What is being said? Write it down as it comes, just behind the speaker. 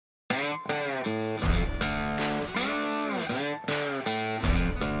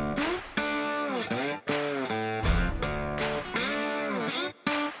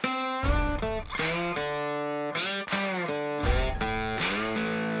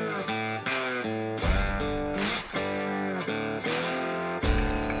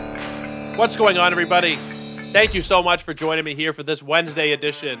What's going on, everybody? Thank you so much for joining me here for this Wednesday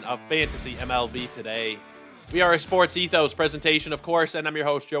edition of Fantasy MLB Today. We are a Sports Ethos presentation, of course, and I'm your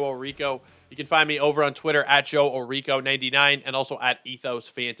host, Joe Orico. You can find me over on Twitter at JoeOrico99 and also at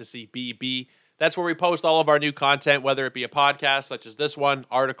EthosFantasyBB. That's where we post all of our new content, whether it be a podcast such as this one,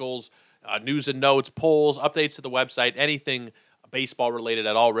 articles, news and notes, polls, updates to the website, anything baseball related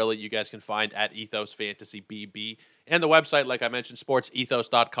at all, really, you guys can find at EthosFantasyBB. And the website, like I mentioned,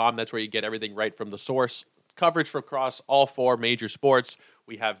 sportsethos.com. That's where you get everything right from the source. Coverage from across all four major sports.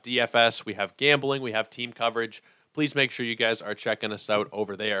 We have DFS, we have gambling, we have team coverage. Please make sure you guys are checking us out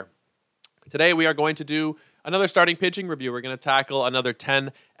over there. Today we are going to do another starting pitching review. We're going to tackle another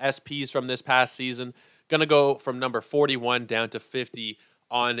 10 SPs from this past season. Going to go from number 41 down to 50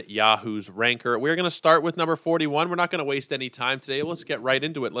 on Yahoo's ranker. We're going to start with number 41. We're not going to waste any time today. Let's get right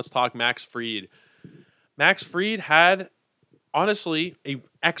into it. Let's talk Max Fried. Max Fried had, honestly, an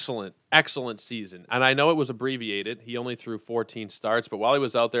excellent season. And I know it was abbreviated. He only threw 14 starts, but while he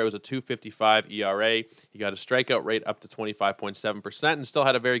was out there, it was a 2.55 ERA. He got a strikeout rate up to 25.7% and still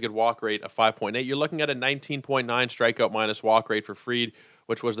had a very good walk rate of 5.8. You're looking at a 19.9 strikeout minus walk rate for Fried,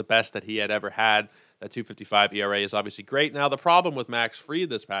 which was the best that he had ever had. That 2.55 ERA is obviously great. Now, the problem with Max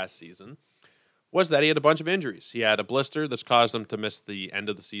Fried this past season was that he had a bunch of injuries. He had a blister that's caused him to miss the end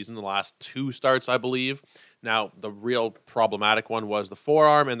of the season, the last two starts, I believe. Now, the real problematic one was the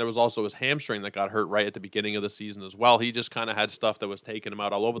forearm, and there was also his hamstring that got hurt right at the beginning of the season as well. He just kind of had stuff that was taking him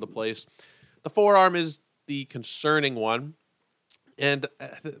out all over the place. The forearm is the concerning one. And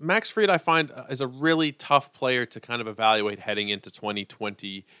Max Fried, I find, is a really tough player to kind of evaluate heading into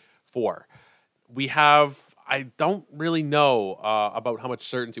 2024. I don't really know about how much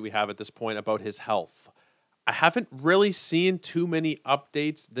certainty we have at this point about his health. I haven't really seen too many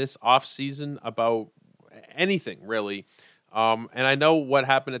updates this offseason about anything, really. And I know what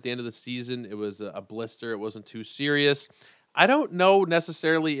happened at the end of the season. It was a blister. It wasn't too serious. I don't know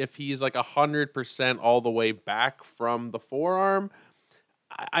necessarily if he's like 100% all the way back from the forearm.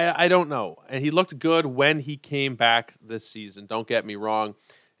 I don't know. And he looked good when he came back this season. Don't get me wrong.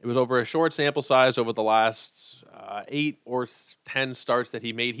 It was over a short sample size over the last 8 or 10 starts that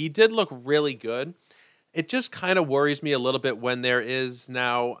he made. He did look really good. It just kind of worries me a little bit when there is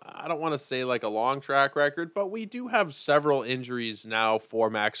now, I don't want to say like a long track record, but we do have several injuries now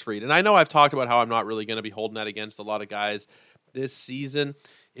for Max Fried. And I know I've talked about how I'm not really going to be holding that against a lot of guys this season.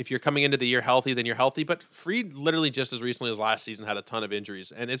 If you're coming into the year healthy, then you're healthy. But Fried literally just as recently as last season had a ton of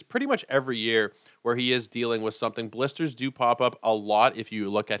injuries. And it's pretty much every year where he is dealing with something. Blisters do pop up a lot if you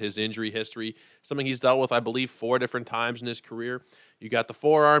look at his injury history. Something he's dealt with, I believe, 4 different times in his career. You got the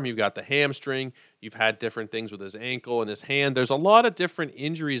forearm, you've got the hamstring, you've had different things with his ankle and his hand. There's a lot of different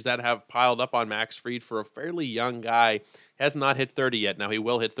injuries that have piled up on Max Fried for a fairly young guy. He has not hit 30 yet. Now, he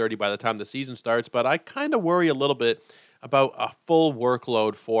will hit 30 by the time the season starts, but I kind of worry a little bit about a full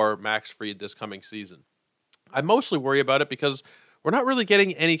workload for Max Fried this coming season. I mostly worry about it because we're not really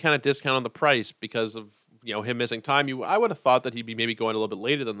getting any kind of discount on the price because of him missing time. I would have thought that he'd be maybe going a little bit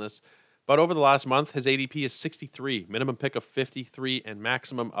later than this, but over the last month, his ADP is 63, minimum pick of 53, and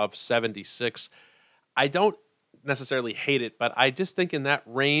maximum of 76. I don't necessarily hate it, but I just think in that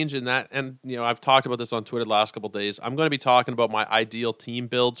range, and I've talked about this on Twitter the last couple of days. I'm going to be talking about my ideal team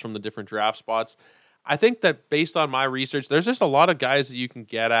builds from the different draft spots. I think that based on my research, there's just a lot of guys that you can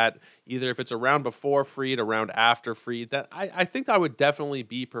get at, either if it's around before Fried, around after Fried, that I think I would definitely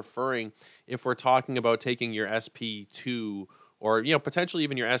be preferring if we're talking about taking your SP2 or potentially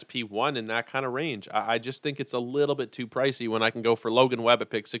even your SP1 in that kind of range. I just think it's a little bit too pricey when I can go for Logan Webb at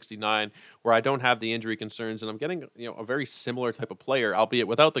pick 69, where I don't have the injury concerns, and I'm getting a very similar type of player, albeit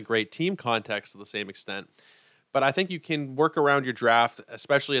without the great team context to the same extent. But I think you can work around your draft,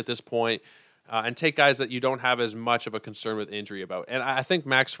 especially at this point, and take guys that you don't have as much of a concern with injury about. And I think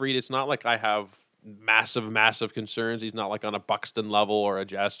Max Fried, it's not like I have massive concerns. He's not like on a Buxton level or a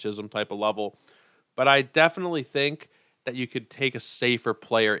Jazz Chisholm type of level. But I definitely think that you could take a safer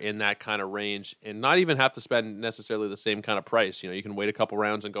player in that kind of range and not even have to spend necessarily the same kind of price. You can wait a couple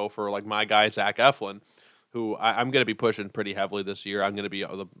rounds and go for like my guy, Zach Eflin, who I'm going to be pushing pretty heavily this year. I'm going to be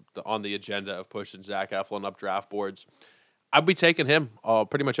on the agenda of pushing Zach Eflin up draft boards. I'd be taking him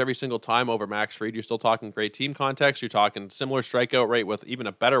pretty much every single time over Max Fried. You're still talking great team context. You're talking similar strikeout rate with even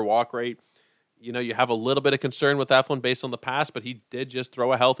a better walk rate. You have a little bit of concern with Eflin based on the past, but he did just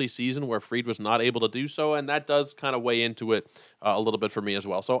throw a healthy season where Fried was not able to do so, and that does kind of weigh into it a little bit for me as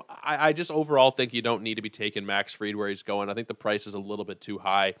well. So I just overall think you don't need to be taking Max Fried where he's going. I think the price is a little bit too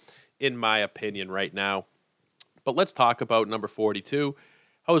high, in my opinion, right now. But let's talk about number 42,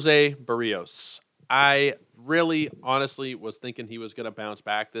 Jose Berrios. I really, honestly was thinking he was going to bounce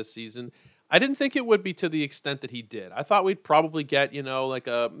back this season. I didn't think it would be to the extent that he did. I thought we'd probably get, like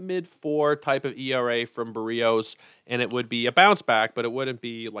a mid-4 type of ERA from Barrios, and it would be a bounce back, but it wouldn't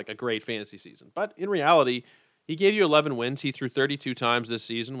be like a great fantasy season. But in reality, he gave you 11 wins. He threw 32 times this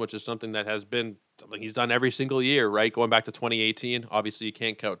season, which is something that has been something he's done every single year, right? Going back to 2018. Obviously, you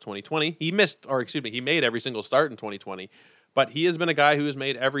can't count 2020. He made every single start in 2020. But he has been a guy who has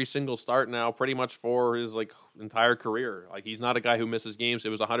made every single start now pretty much for his entire career. He's not a guy who misses games. It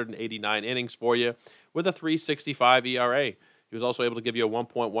was 189 innings for you with a 3.65 ERA. He was also able to give you a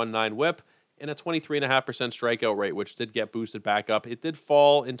 1.19 whip and a 23.5% strikeout rate, which did get boosted back up. It did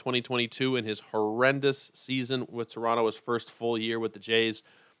fall in 2022 in his horrendous season with Toronto, his first full year with the Jays.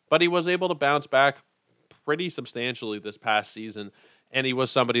 But he was able to bounce back pretty substantially this past season. And he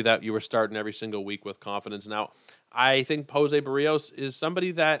was somebody that you were starting every single week with confidence. Now, I think Jose Barrios is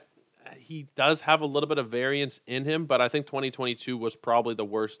somebody that he does have a little bit of variance in him, but I think 2022 was probably the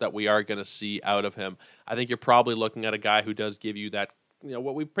worst that we are going to see out of him. I think you're probably looking at a guy who does give you that,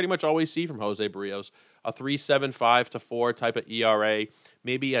 what we pretty much always see from Jose Barrios, a 3.75 to 4 type of ERA,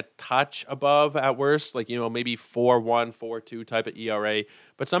 maybe a touch above at worst, maybe 4.1, 4.2 type of ERA,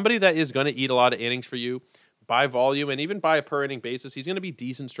 but somebody that is going to eat a lot of innings for you by volume and even by a per inning basis. He's going to be a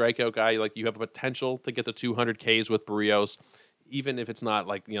decent strikeout guy. You have a potential to get the 200 Ks with Barrios, even if it's not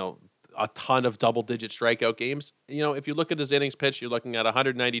a ton of double-digit strikeout games. If you look at his innings pitched, you're looking at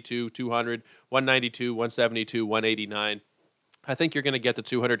 192, 200, 192, 172, 189. I think you're going to get the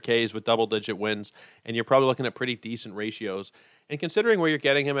 200 Ks with double-digit wins, and you're probably looking at pretty decent ratios. And considering where you're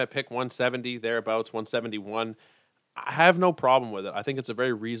getting him at pick 170, thereabouts, 171, I have no problem with it. I think it's a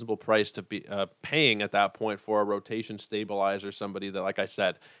very reasonable price to be paying at that point for a rotation stabilizer, somebody that, like I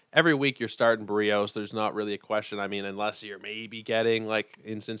said, every week you're starting Barrios. There's not really a question. Unless you're maybe getting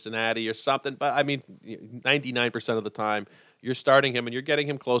in Cincinnati or something. But 99% of the time you're starting him and you're getting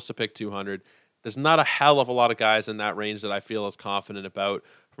him close to pick 200. There's not a hell of a lot of guys in that range that I feel as confident about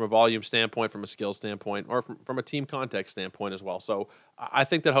from a volume standpoint, from a skill standpoint, or from a team context standpoint as well. So I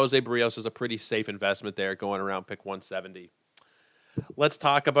think that Jose Barrios is a pretty safe investment there going around pick 170. Let's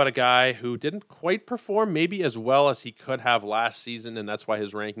talk about a guy who didn't quite perform maybe as well as he could have last season, and that's why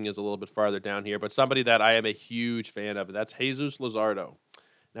his ranking is a little bit farther down here, but somebody that I am a huge fan of, and that's Jesus Luzardo.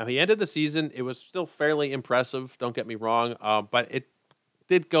 Now, he ended the season. It was still fairly impressive, don't get me wrong, but it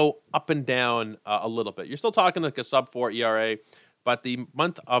did go up and down a little bit. You're still talking a sub-4 ERA, but the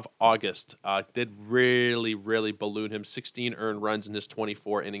month of August did really, really balloon him. 16 earned runs in his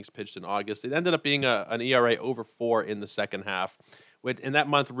 24 innings pitched in August. It ended up being an ERA over 4 in the second half. And that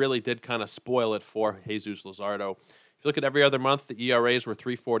month really did kind of spoil it for Jesus Luzardo. If you look at every other month, the ERAs were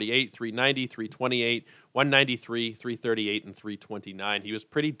 3.48, 3.90, 3.28, 1.93, 3.38, and 3.29. He was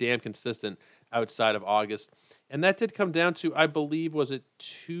pretty damn consistent outside of August. And that did come down to, I believe, was it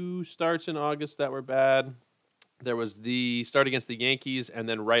 2 starts in August that were bad? There was the start against the Yankees, and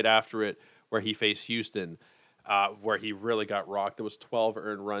then right after it, where he faced Houston, where he really got rocked. There was 12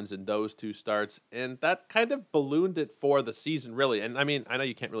 earned runs in those 2 starts, and that kind of ballooned it for the season, really. And I know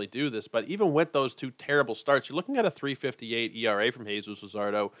you can't really do this, but even with those 2 terrible starts, you're looking at a 3.58 ERA from Jesus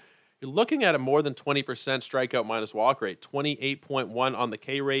Luzardo. You're looking at a more than 20% strikeout minus walk rate, 28.1 on the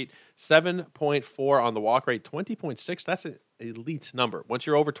K rate, 7.4 on the walk rate, 20.6. That's an elite number. Once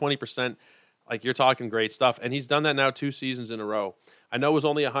you're over 20%, you're talking great stuff. And he's done that now 2 seasons in a row. I know it was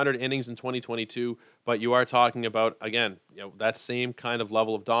only 100 innings in 2022, but you are talking about, again, that same kind of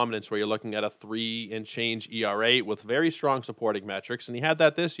level of dominance where you're looking at a 3 and change ERA with very strong supporting metrics. And he had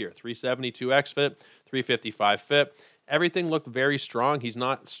that this year, 372 xFIP, 355 FIP. Everything looked very strong. He's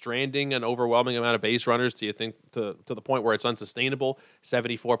not stranding an overwhelming amount of base runners to the point where it's unsustainable.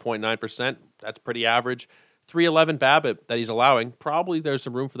 74.9%. That's pretty average. 311 BABIP that he's allowing. Probably there's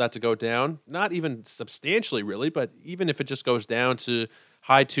some room for that to go down. Not even substantially, really, but even if it just goes down to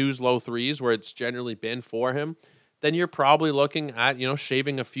high 2s, low 3s, where it's generally been for him, then you're probably looking at,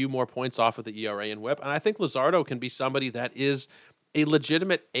 shaving a few more points off of the ERA and WHIP. And I think Luzardo can be somebody that is a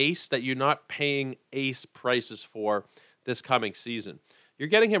legitimate ace that you're not paying ace prices for this coming season. You're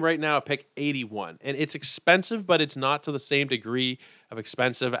getting him right now at pick 81, and it's expensive, but it's not to the same degree of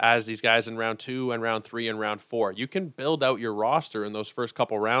expensive as these guys in round 2 and round 3 and round 4. You can build out your roster in those first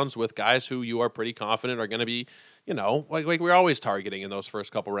couple rounds with guys who you are pretty confident are going to be, like we're always targeting in those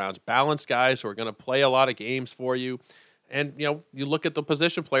first couple rounds, balanced guys who are going to play a lot of games for you. And, you look at the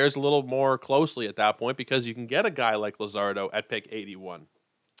position players a little more closely at that point because you can get a guy like Luzardo at pick 81.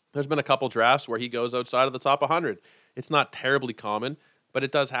 There's been a couple drafts where he goes outside of the top 100. It's not terribly common, but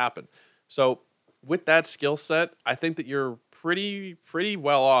it does happen. So with that skill set, I think that you're pretty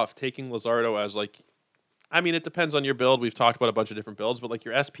well off taking Luzardo as I mean, it depends on your build. We've talked about a bunch of different builds, but like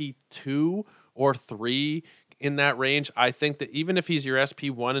your SP2 or 3 in that range, I think that even if he's your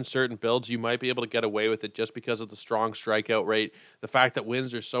SP1 in certain builds, you might be able to get away with it just because of the strong strikeout rate. The fact that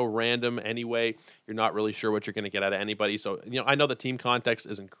wins are so random anyway, you're not really sure what you're going to get out of anybody. So, I know the team context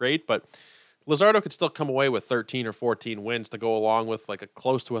isn't great, but Luzardo could still come away with 13 or 14 wins to go along with like a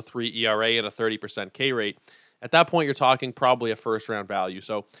close to a 3 ERA and a 30% K rate. At that point, you're talking probably a first-round value.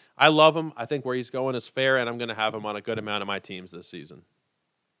 So I love him. I think where he's going is fair, and I'm going to have him on a good amount of my teams this season.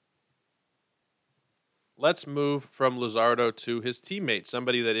 Let's move from Luzardo to his teammate,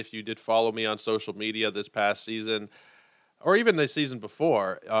 somebody that if you did follow me on social media this past season, or even the season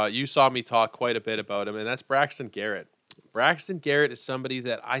before, you saw me talk quite a bit about him, and that's Braxton Garrett. Braxton Garrett is somebody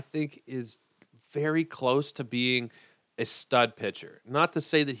that I think is very close to being a stud pitcher. Not to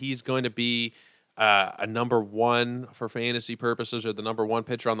say that he's going to be a number one for fantasy purposes or the number one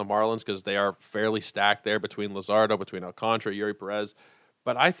pitcher on the Marlins, because they are fairly stacked there between Luzardo, between Alcantara, Yuri Perez.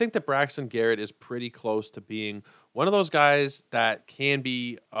 But I think that Braxton Garrett is pretty close to being one of those guys that can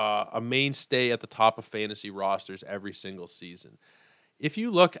be a mainstay at the top of fantasy rosters every single season. If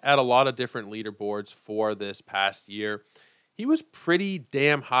you look at a lot of different leaderboards for this past year, he was pretty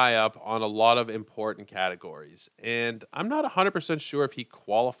damn high up on a lot of important categories. And I'm not 100% sure if he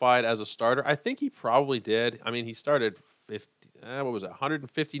qualified as a starter. I think he probably did. I mean, he started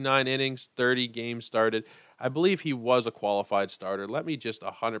 159 innings, 30 games started. I believe he was a qualified starter. Let me just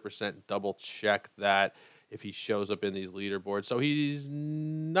 100% double check that if he shows up in these leaderboards. So he's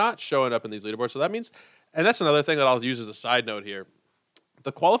not showing up in these leaderboards. So that means, and that's another thing that I'll use as a side note here.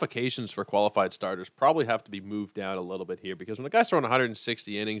 The qualifications for qualified starters probably have to be moved down a little bit here, because when a guy's throwing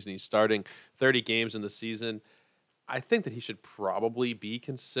 160 innings and he's starting 30 games in the season, I think that he should probably be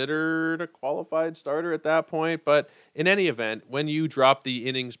considered a qualified starter at that point. But in any event, when you drop the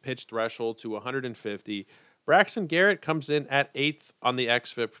innings pitch threshold to 150, Braxton Garrett comes in at 8th on the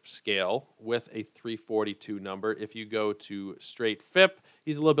xFIP scale with a 342 number. If you go to straight FIP,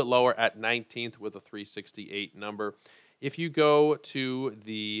 he's a little bit lower at 19th with a 368 number. If you go to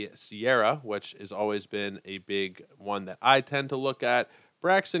the Sierra, which has always been a big one that I tend to look at,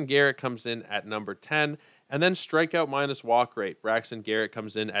 Braxton Garrett comes in at number 10. And then strikeout minus walk rate, Braxton Garrett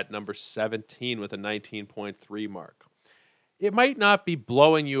comes in at number 17 with a 19.3 mark. It might not be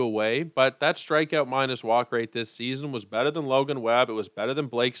blowing you away, but that strikeout minus walk rate this season was better than Logan Webb. It was better than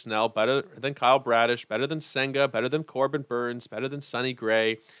Blake Snell, better than Kyle Bradish, better than Senga, better than Corbin Burns, better than Sonny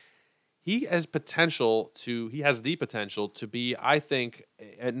Gray. He has the potential to be, I think,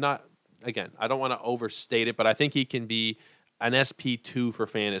 not, again, I don't want to overstate it, but I think he can be an SP2 for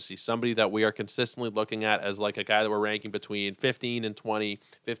fantasy, somebody that we are consistently looking at as like a guy that we're ranking between 15 and 20,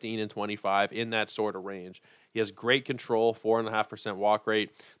 15 and 25, in that sort of range. He has great control, 4.5% walk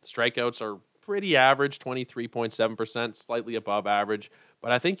rate. The strikeouts are pretty average, 23.7%, slightly above average.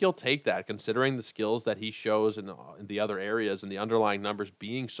 But I think you'll take that, considering the skills that he shows in the other areas and the underlying numbers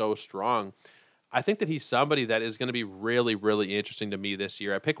being so strong. I think that he's somebody that is going to be really, really interesting to me this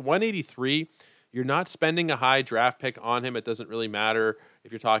year. I pick 183. You're not spending a high draft pick on him. It doesn't really matter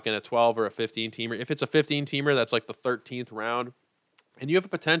if you're talking a 12 or a 15-teamer. If it's a 15-teamer, that's like the 13th round. And you have a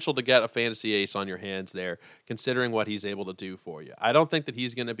potential to get a fantasy ace on your hands there, considering what he's able to do for you. I don't think that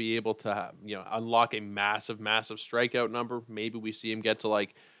he's going to be able to unlock a massive, massive strikeout number. Maybe we see him get to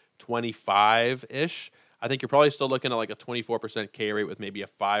like 25-ish. I think you're probably still looking at like a 24% K rate with maybe a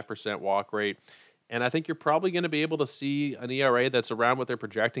 5% walk rate. And I think you're probably going to be able to see an ERA that's around what they're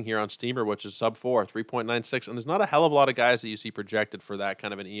projecting here on Steamer, which is sub 4, 3.96. And there's not a hell of a lot of guys that you see projected for that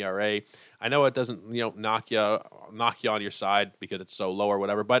kind of an ERA. I know it doesn't, knock you on your side because it's so low or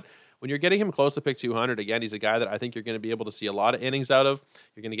whatever. But when you're getting him close to pick 200, again, he's a guy that I think you're going to be able to see a lot of innings out of.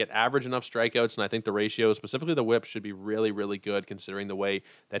 You're going to get average enough strikeouts, and I think the ratio, specifically the whip, should be really, really good considering the way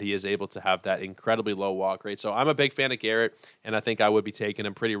that he is able to have that incredibly low walk rate. So I'm a big fan of Garrett, and I think I would be taking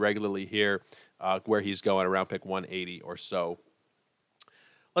him pretty regularly here where he's going around pick 180 or so.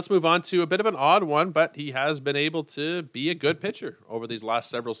 Let's move on to a bit of an odd one, but he has been able to be a good pitcher over these last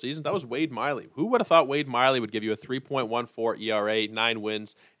several seasons. That was Wade Miley. Who would have thought Wade Miley would give you a 3.14 ERA, 9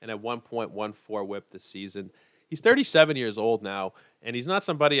 wins, and a 1.14 whip this season? He's 37 years old now, and he's not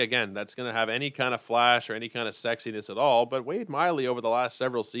somebody, again, that's going to have any kind of flash or any kind of sexiness at all, but Wade Miley over the last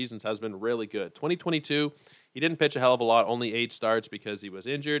several seasons has been really good. 2022, he didn't pitch a hell of a lot, only 8 starts because he was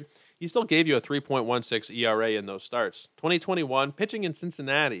injured. He still gave you a 3.16 ERA in those starts. 2021, pitching in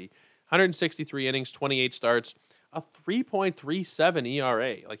Cincinnati, 163 innings, 28 starts, a 3.37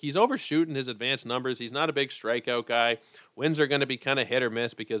 ERA. Like, he's overshooting his advanced numbers. He's not a big strikeout guy. Wins are going to be kind of hit or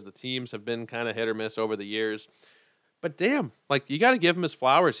miss because the teams have been kind of hit or miss over the years. But damn, like you got to give him his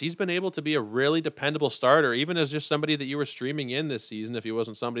flowers. He's been able to be a really dependable starter, even as just somebody that you were streaming in this season. If he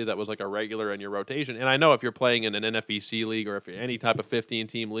wasn't somebody that was like a regular in your rotation, and I know if you're playing in an NFBC league or if you're any type of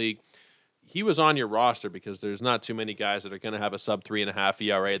 15-team league, he was on your roster because there's not too many guys that are going to have a sub 3.5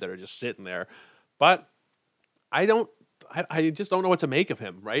 ERA that are just sitting there. But I just don't know what to make of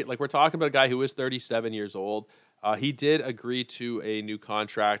him, right? Like we're talking about a guy who is 37 years old. He did agree to a new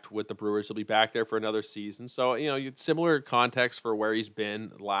contract with the Brewers. He'll be back there for another season. So, similar context for where he's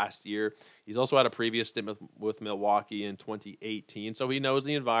been last year. He's also had a previous stint with Milwaukee in 2018. So he knows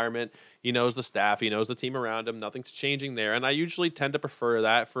the environment. He knows the staff. He knows the team around him. Nothing's changing there. And I usually tend to prefer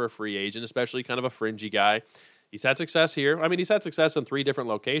that for a free agent, especially kind of a fringy guy. He's had success here. I mean, he's had success in 3 different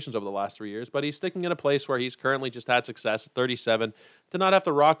locations over the last 3 years, but he's sticking in a place where he's currently just had success at 37. To not have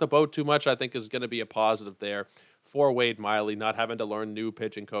to rock the boat too much, I think is going to be a positive there for Wade Miley, not having to learn new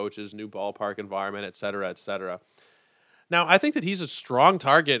pitching coaches, new ballpark environment, et cetera, et cetera. Now, I think that he's a strong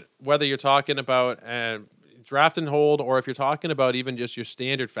target, whether you're talking about draft and hold or if you're talking about even just your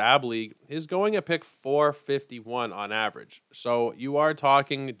standard Fab League. He's going at pick 451 on average. So you are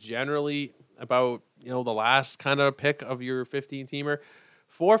talking generally about the last kind of pick of your 15-teamer.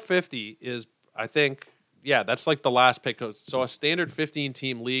 450 is, I think, that's like the last pick. So a standard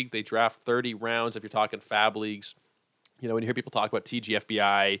 15-team league, they draft 30 rounds. If you're talking Fab Leagues, when you hear people talk about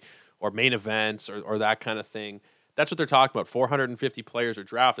TGFBI or main events or that kind of thing, that's what they're talking about. 450 players are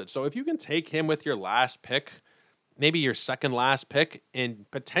drafted. So if you can take him with your last pick, maybe your second last pick, and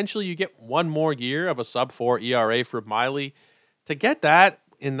potentially you get one more year of a sub-4 ERA for Miley, to get that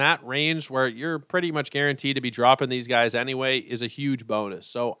in that range where you're pretty much guaranteed to be dropping these guys anyway is a huge bonus.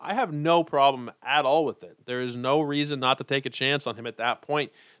 So I have no problem at all with it. There is no reason not to take a chance on him at that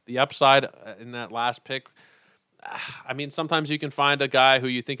point. The upside in that last pick, I mean, sometimes you can find a guy who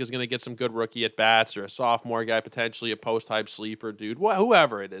you think is going to get some good rookie at-bats or a sophomore guy, potentially a post-hype sleeper dude,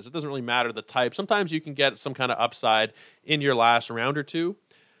 whoever it is. It doesn't really matter the type. Sometimes you can get some kind of upside in your last round or two.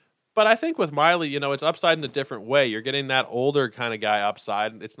 But I think with Miley, it's upside in a different way. You're getting that older kind of guy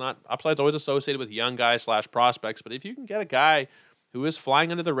upside. It's not upside's always associated with young guys / prospects. But if you can get a guy who is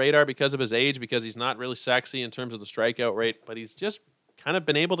flying under the radar because of his age, because he's not really sexy in terms of the strikeout rate, but he's just kind of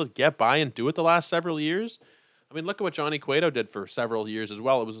been able to get by and do it the last several years. I mean, look at what Johnny Cueto did for several years as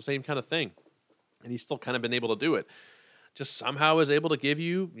well. It was the same kind of thing. And he's still kind of been able to do it. Just somehow is able to give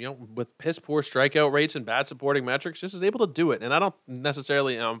you, with piss poor strikeout rates and bad supporting metrics, just is able to do it. And I don't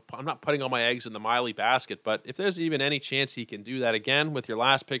necessarily, I'm not putting all my eggs in the Miley basket, but if there's even any chance he can do that again with your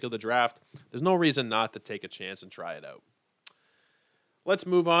last pick of the draft, there's no reason not to take a chance and try it out. Let's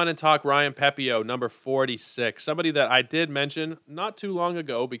move on and talk Ryan Pepiot, number 46, somebody that I did mention not too long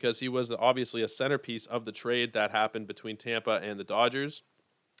ago because he was obviously a centerpiece of the trade that happened between Tampa and the Dodgers.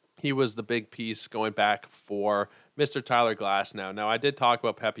 He was the big piece going back for Mr. Tyler Glasnow. Now, I did talk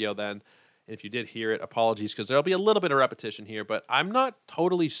about Pepiot then, and if you did hear it, apologies, because there'll be a little bit of repetition here, but I'm not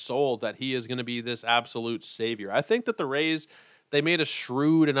totally sold that he is going to be this absolute savior. I think that the Rays, they made a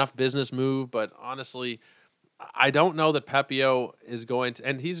shrewd enough business move, but honestly, I don't know that Pepiot is going to,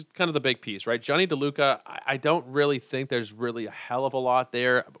 and he's kind of the big piece, right? Johnny DeLuca, I don't really think there's really a hell of a lot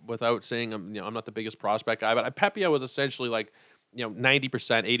there without saying I'm not the biggest prospect guy, but Pepiot was essentially like, 90%,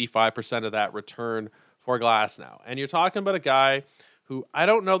 85% of that return for Glasnow. And you're talking about a guy who I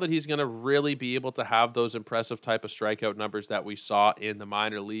don't know that he's going to really be able to have those impressive type of strikeout numbers that we saw in the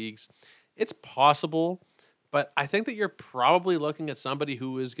minor leagues. It's possible, but I think that you're probably looking at somebody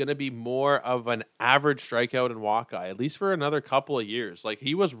who is going to be more of an average strikeout and walk guy, at least for another couple of years. Like,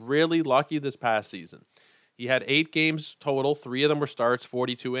 he was really lucky this past season. He had 8 games total. 3 of them were starts,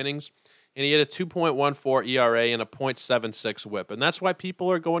 42 innings. And he had a 2.14 ERA and a .76 whip. And that's why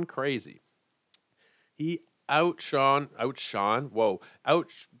people are going crazy. He outperformed,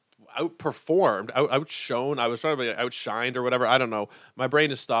 outshone. I was trying to be outshined or whatever. I don't know. My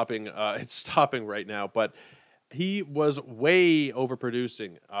brain is stopping. It's stopping right now. But he was way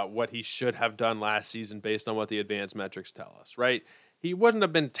overproducing what he should have done last season based on what the advanced metrics tell us, right? He wouldn't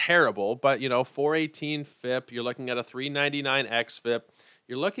have been terrible, but, 418 FIP. You're looking at a 399 xFIP.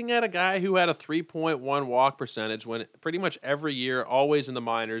 You're looking at a guy who had a 3.1 walk percentage when pretty much every year, always in the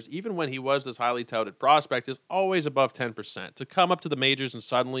minors, even when he was this highly touted prospect, is always above 10%. To come up to the majors and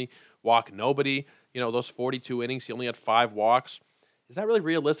suddenly walk nobody, those 42 innings, he only had 5 walks. Is that really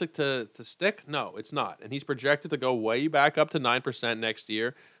realistic to stick? No, it's not. And he's projected to go way back up to 9% next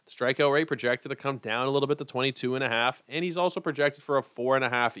year. The strikeout rate projected to come down a little bit to 22.5, and he's also projected for a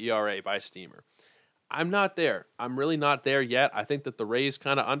 4.5 ERA by Steamer. I'm not there. I'm really not there yet. I think that the Rays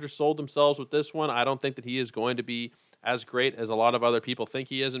kind of undersold themselves with this one. I don't think that he is going to be as great as a lot of other people think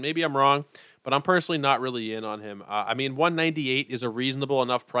he is, and maybe I'm wrong, but I'm personally not really in on him. 198 is a reasonable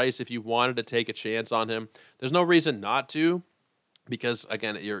enough price if you wanted to take a chance on him. There's no reason not to, because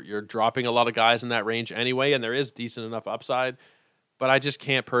again, you're dropping a lot of guys in that range anyway, and there is decent enough upside. But I just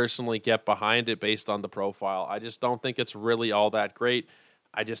can't personally get behind it based on the profile. I just don't think it's really all that great.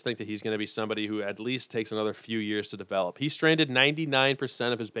 I just think that he's going to be somebody who at least takes another few years to develop. He stranded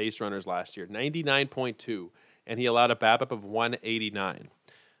 99% of his base runners last year, 99.2, and he allowed a BABIP of 189.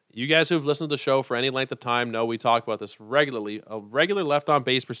 You guys who've listened to the show for any length of time know we talk about this regularly. A regular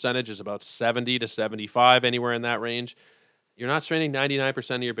left-on-base percentage is about 70 to 75, anywhere in that range. You're not stranding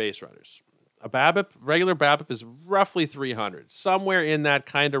 99% of your base runners. A BABIP, regular BABIP, is roughly 300, somewhere in that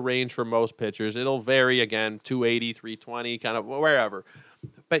kind of range for most pitchers. It'll vary, again, 280, 320, kind of wherever.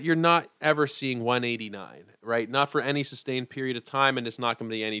 But you're not ever seeing 189, right? Not for any sustained period of time, and it's not going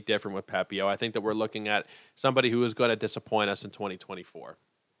to be any different with Pepiot. I think that we're looking at somebody who is going to disappoint us in 2024.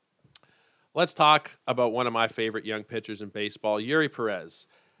 Let's talk about one of my favorite young pitchers in baseball, Eury Perez.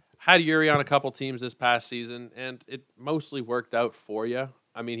 Had Eury on a couple teams this past season, and it mostly worked out for you.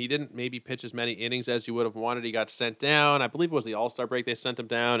 I mean, he didn't maybe pitch as many innings as you would have wanted. He got sent down. I believe it was the All-Star break they sent him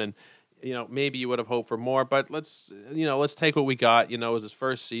down, and maybe you would have hoped for more. But let's take what we got. It was his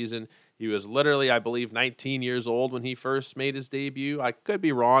first season. He was literally, I believe, 19 years old when he first made his debut. I could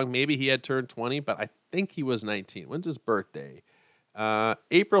be wrong. Maybe he had turned 20, but I think he was 19. When's his birthday?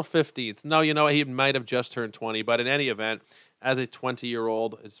 April 15th. No, he might have just turned 20. But in any event, as a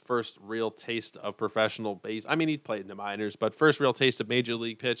 20-year-old, his first real taste of professional base. I mean, he played in the minors, but first real taste of major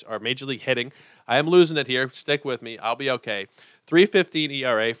league pitch or major league hitting. I am losing it here. Stick with me. I'll be okay. 3.15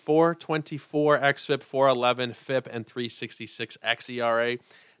 ERA, 4.24 xFIP, 4.11 FIP, and 3.66 xERA.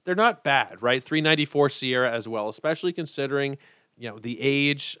 They're not bad, right? 3.94 SIERA as well, especially considering the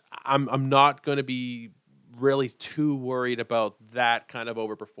age. I'm not going to be really too worried about that kind of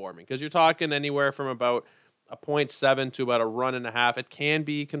overperforming, because you're talking anywhere from about a 0.7 to about a run and a half. It can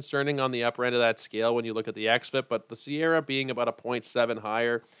be concerning on the upper end of that scale when you look at the xFIP, but the SIERA being about a 0.7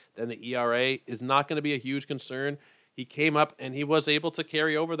 higher than the ERA is not going to be a huge concern. He came up and he was able to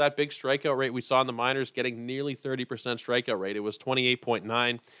carry over that big strikeout rate we saw in the minors, getting nearly 30% strikeout rate. It was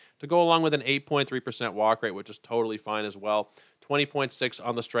 28.9 to go along with an 8.3% walk rate, which is totally fine as well. 20.6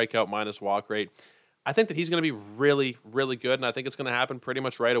 on the strikeout minus walk rate. I think that he's going to be really, really good, and I think it's going to happen pretty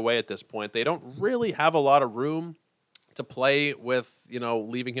much right away at this point. They don't really have a lot of room to play with,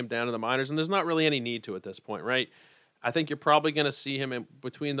 leaving him down in the minors, and there's not really any need to at this point, right? I think you're probably going to see him in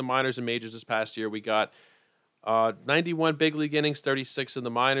between the minors and majors this past year. We got 91 big league innings, 36 in the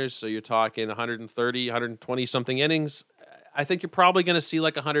minors, so you're talking 130, 120-something innings. I think you're probably going to see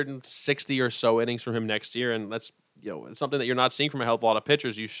like 160 or so innings from him next year, and that's it's something that you're not seeing from a hell of a lot of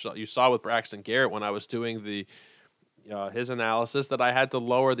pitchers. You saw with Braxton Garrett when I was doing the his analysis that I had to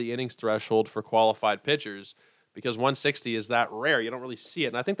lower the innings threshold for qualified pitchers because 160 is that rare. You don't really see it,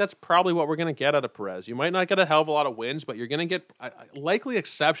 and I think that's probably what we're going to get out of Perez. You might not get a hell of a lot of wins, but you're going to get likely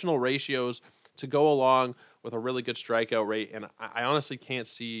exceptional ratios to go along with a really good strikeout rate, and I honestly can't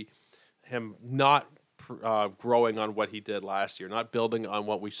see him not growing on what he did last year, not building on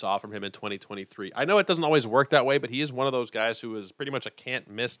what we saw from him in 2023. I know it doesn't always work that way, but he is one of those guys who is pretty much a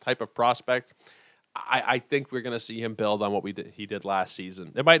can't-miss type of prospect. I think we're going to see him build on what he did last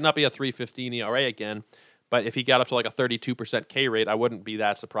season. It might not be a 3.15 ERA again, but if he got up to like a 32% K rate, I wouldn't be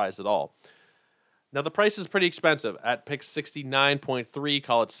that surprised at all. Now, the price is pretty expensive. At pick 69.3,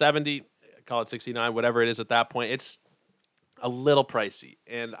 call it 70, call it 69, whatever it is at that point. It's a little pricey,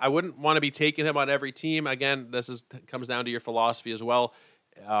 and I wouldn't want to be taking him on every team. Again, this comes down to your philosophy as well.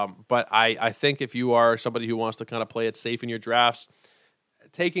 But I think if you are somebody who wants to kind of play it safe in your drafts,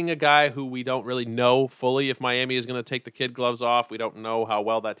 taking a guy who we don't really know fully if Miami is going to take the kid gloves off, we don't know how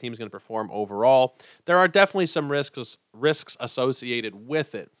well that team is going to perform overall. There are definitely some risks associated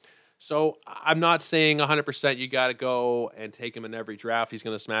with it. So I'm not saying 100% you got to go and take him in every draft. He's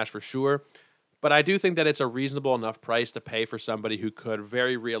going to smash for sure. But I do think that it's a reasonable enough price to pay for somebody who could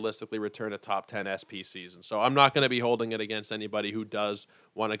very realistically return a top 10 SP season. So I'm not going to be holding it against anybody who does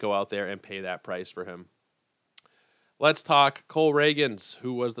want to go out there and pay that price for him. Let's talk Cole Ragans,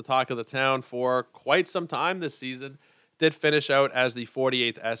 who was the talk of the town for quite some time this season. Did finish out as the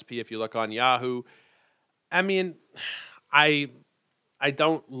 48th SP if you look on Yahoo. I mean, I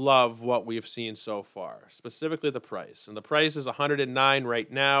don't love what we've seen so far, specifically the price. And the price is $109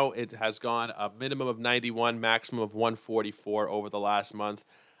 right now. It has gone a minimum of 91, maximum of 144 over the last month.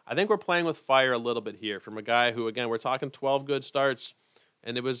 I think we're playing with fire a little bit here from a guy who, again, we're talking 12 good starts,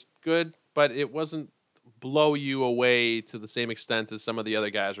 and it was good, but it wasn't blow you away to the same extent as some of the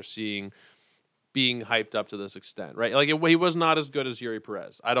other guys we're seeing being hyped up to this extent, right? Like he was not as good as Yuri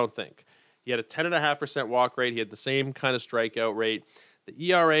Perez, I don't think. He had a 10.5% walk rate. He had the same kind of strikeout rate.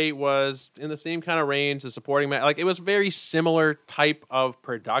 The ERA was in the same kind of range. The supporting man, like it was very similar type of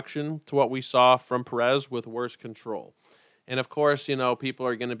production to what we saw from Perez with worse control. And of course, people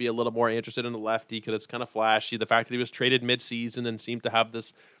are going to be a little more interested in the lefty because it's kind of flashy. The fact that he was traded midseason and seemed to have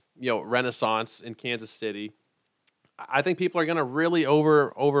this, renaissance in Kansas City. I think people are going to really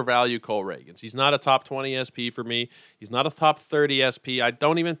overvalue Cole Ragans. He's not a top 20 SP for me. He's not a top 30 SP. I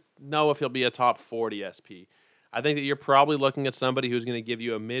don't even know if he'll be a top 40 SP. I think that you're probably looking at somebody who's going to give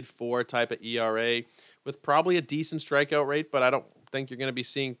you a mid-4 type of ERA with probably a decent strikeout rate, but I don't think you're going to be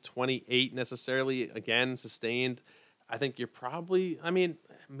seeing 28 necessarily, again, sustained. I think you're probably,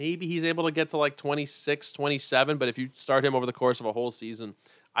 maybe he's able to get to like 26, 27, but if you start him over the course of a whole season,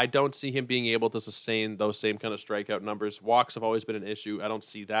 I don't see him being able to sustain those same kind of strikeout numbers. Walks have always been an issue. I don't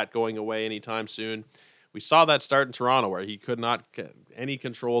see that going away anytime soon. We saw that start in Toronto where he could not get any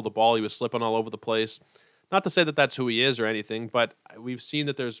control of the ball. He was slipping all over the place. Not to say that that's who he is or anything, but we've seen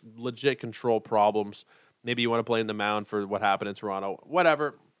that there's legit control problems. Maybe you want to blame the mound for what happened in Toronto.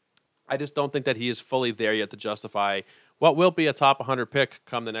 Whatever. I just don't think that he is fully there yet to justify what will be a top 100 pick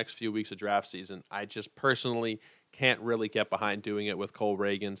come the next few weeks of draft season. I just personally can't really get behind doing it with Cole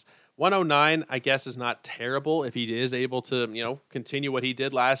Ragans. 109, I guess, is not terrible. If he is able to, continue what he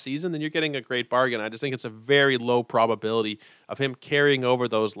did last season, then you're getting a great bargain. I just think it's a very low probability of him carrying over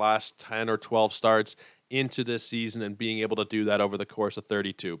those last 10 or 12 starts into this season and being able to do that over the course of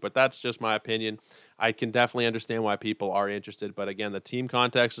 32. But that's just my opinion. I can definitely understand why people are interested. But again, the team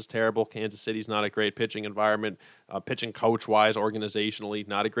context is terrible. Kansas City's not a great pitching environment. Pitching coach-wise, organizationally,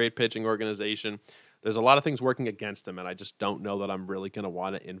 not a great pitching organization. There's a lot of things working against him, and I just don't know that I'm really going to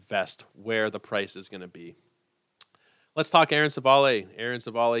want to invest where the price is going to be. Let's talk Aaron Civale. Aaron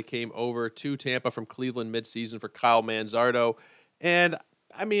Civale came over to Tampa from Cleveland midseason for Kyle Manzardo. And,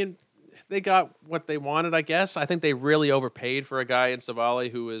 they got what they wanted, I guess. I think they really overpaid for a guy in Civale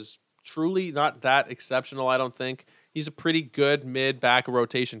who is truly not that exceptional, I don't think. He's a pretty good mid-back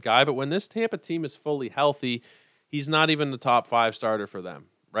rotation guy, but when this Tampa team is fully healthy, he's not even the top 5 starter for them,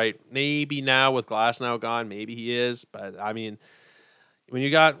 right? Maybe now with Glasnow gone, maybe he is, but when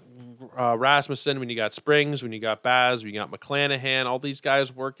you got Rasmussen, when you got Springs, when you got Baz, when you got McClanahan, all these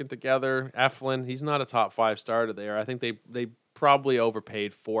guys working together, Eflin, he's not a top 5 starter there. I think they probably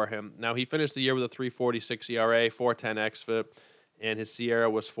overpaid for him. Now, he finished the year with a 3.46 ERA, 4.10 xFIP, and his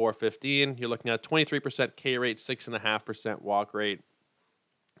SIERA was 4.15. You're looking at a 23% K rate, 6.5% walk rate.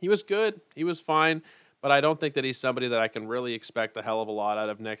 He was good. He was fine, but I don't think that he's somebody that I can really expect a hell of a lot out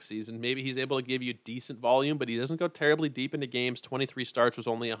of next season. Maybe he's able to give you decent volume, but he doesn't go terribly deep into games. 23 starts was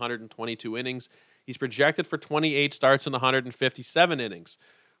only 122 innings. He's projected for 28 starts and 157 innings,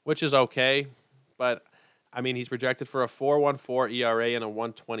 which is okay, but he's projected for a 4.14 ERA and a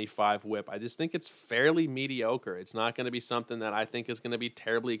 1.25 WHIP. I just think it's fairly mediocre. It's not going to be something that I think is going to be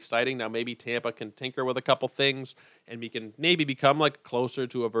terribly exciting. Now, maybe Tampa can tinker with a couple things, and we can maybe become like closer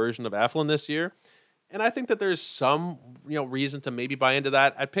to a version of Eflin this year. And I think that there's some reason to maybe buy into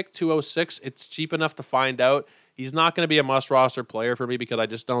that. At pick 206, it's cheap enough to find out. He's not going to be a must-roster player for me because I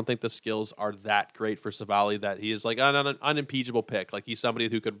just don't think the skills are that great for Civale that he is like an unimpeachable pick. Like he's somebody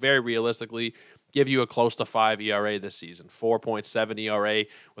who could very realistically give you a close to 5 ERA this season, 4.7 ERA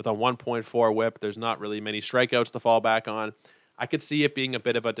with a 1.4 WHIP. There's not really many strikeouts to fall back on. I could see it being a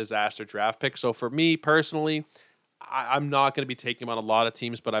bit of a disaster draft pick. So for me personally, I'm not going to be taking him on a lot of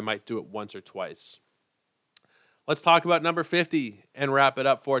teams, but I might do it once or twice. Let's talk about number 50 and wrap it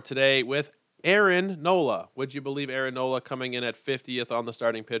up for today with Aaron Nola. Would you believe Aaron Nola coming in at 50th on the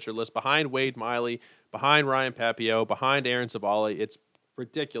starting pitcher list behind Wade Miley, behind Ryan Papio, behind Aaron Civale? It's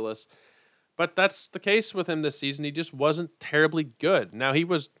ridiculous. But that's the case with him this season. He just wasn't terribly good. Now, he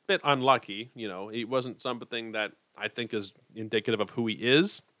was a bit unlucky. He wasn't something that I think is indicative of who he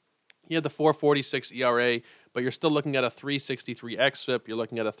is. He had the 4.46 ERA, but you're still looking at a 3.63 xFIP. You're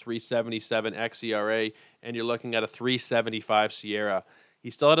looking at a 3.77 xERA, and you're looking at a 3.75 SIERA. He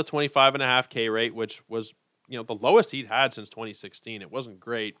still had a 25.5 K rate, which was the lowest he'd had since 2016. It wasn't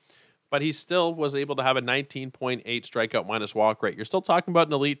great, but he still was able to have a 19.8 strikeout minus walk rate. You're still talking about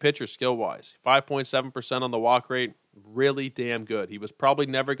an elite pitcher skill-wise. 5.7% on the walk rate, really damn good. He was probably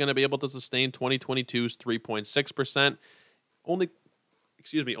never going to be able to sustain 2022's 3.6%. Only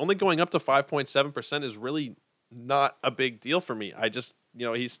going up to 5.7% is really not a big deal for me. I just,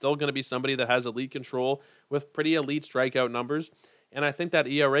 he's still going to be somebody that has elite control with pretty elite strikeout numbers. And I think that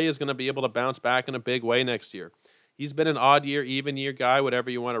ERA is going to be able to bounce back in a big way next year. He's been an odd year, even year guy, whatever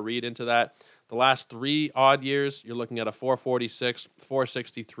you want to read into that. The last 3 odd years, you're looking at a 4.46,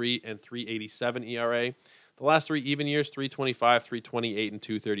 4.63, and 3.87 ERA. The last 3 even years, 3.25, 3.28, and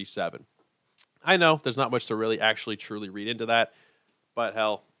 2.37. I know there's not much to really actually truly read into that, but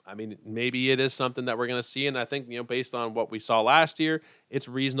hell, I mean, maybe it is something that we're going to see, and I think, based on what we saw last year, it's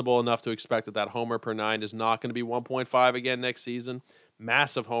reasonable enough to expect that homer per 9 is not going to be 1.5 again next season.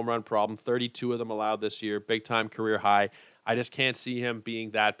 Massive home run problem, 32 of them allowed this year, big-time career high. I just can't see him being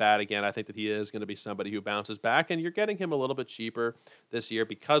that bad again. I think that he is going to be somebody who bounces back, and you're getting him a little bit cheaper this year.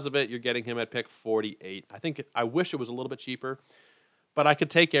 Because of it, you're getting him at pick 48. I wish it was a little bit cheaper, but I could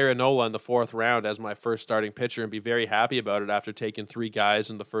take Aaron Nola in the 4th round as my first starting pitcher and be very happy about it after taking 3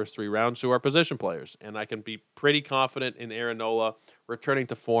 guys in the first 3 rounds who are position players. And I can be pretty confident in Aaron Nola returning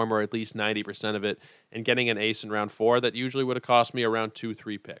to form, or at least 90% of it, and getting an ace in round 4 that usually would have cost me around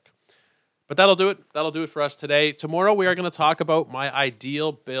 2-3 pick. But that'll do it. That'll do it for us today. Tomorrow we are going to talk about my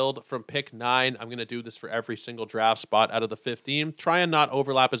ideal build from pick 9. I'm going to do this for every single draft spot out of the 15. Try and not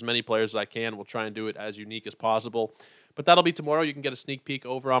overlap as many players as I can. We'll try and do it as unique as possible. But that'll be tomorrow. You can get a sneak peek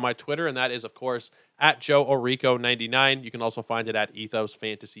over on my Twitter, and that is, of course, at Joe Orico99. You can also find it at Ethos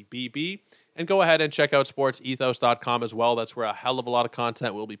Fantasy BB. And go ahead and check out sportsethos.com as well. That's where a hell of a lot of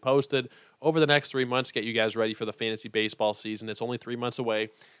content will be posted over the next 3 months. Get you guys ready for the fantasy baseball season. It's only 3 months away.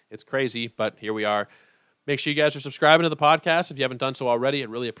 It's crazy, but here we are. Make sure you guys are subscribing to the podcast if you haven't done so already. I'd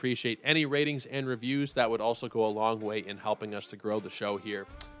really appreciate any ratings and reviews. That would also go a long way in helping us to grow the show here.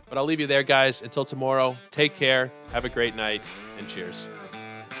 But I'll leave you there, guys. Until tomorrow, take care, have a great night, and cheers.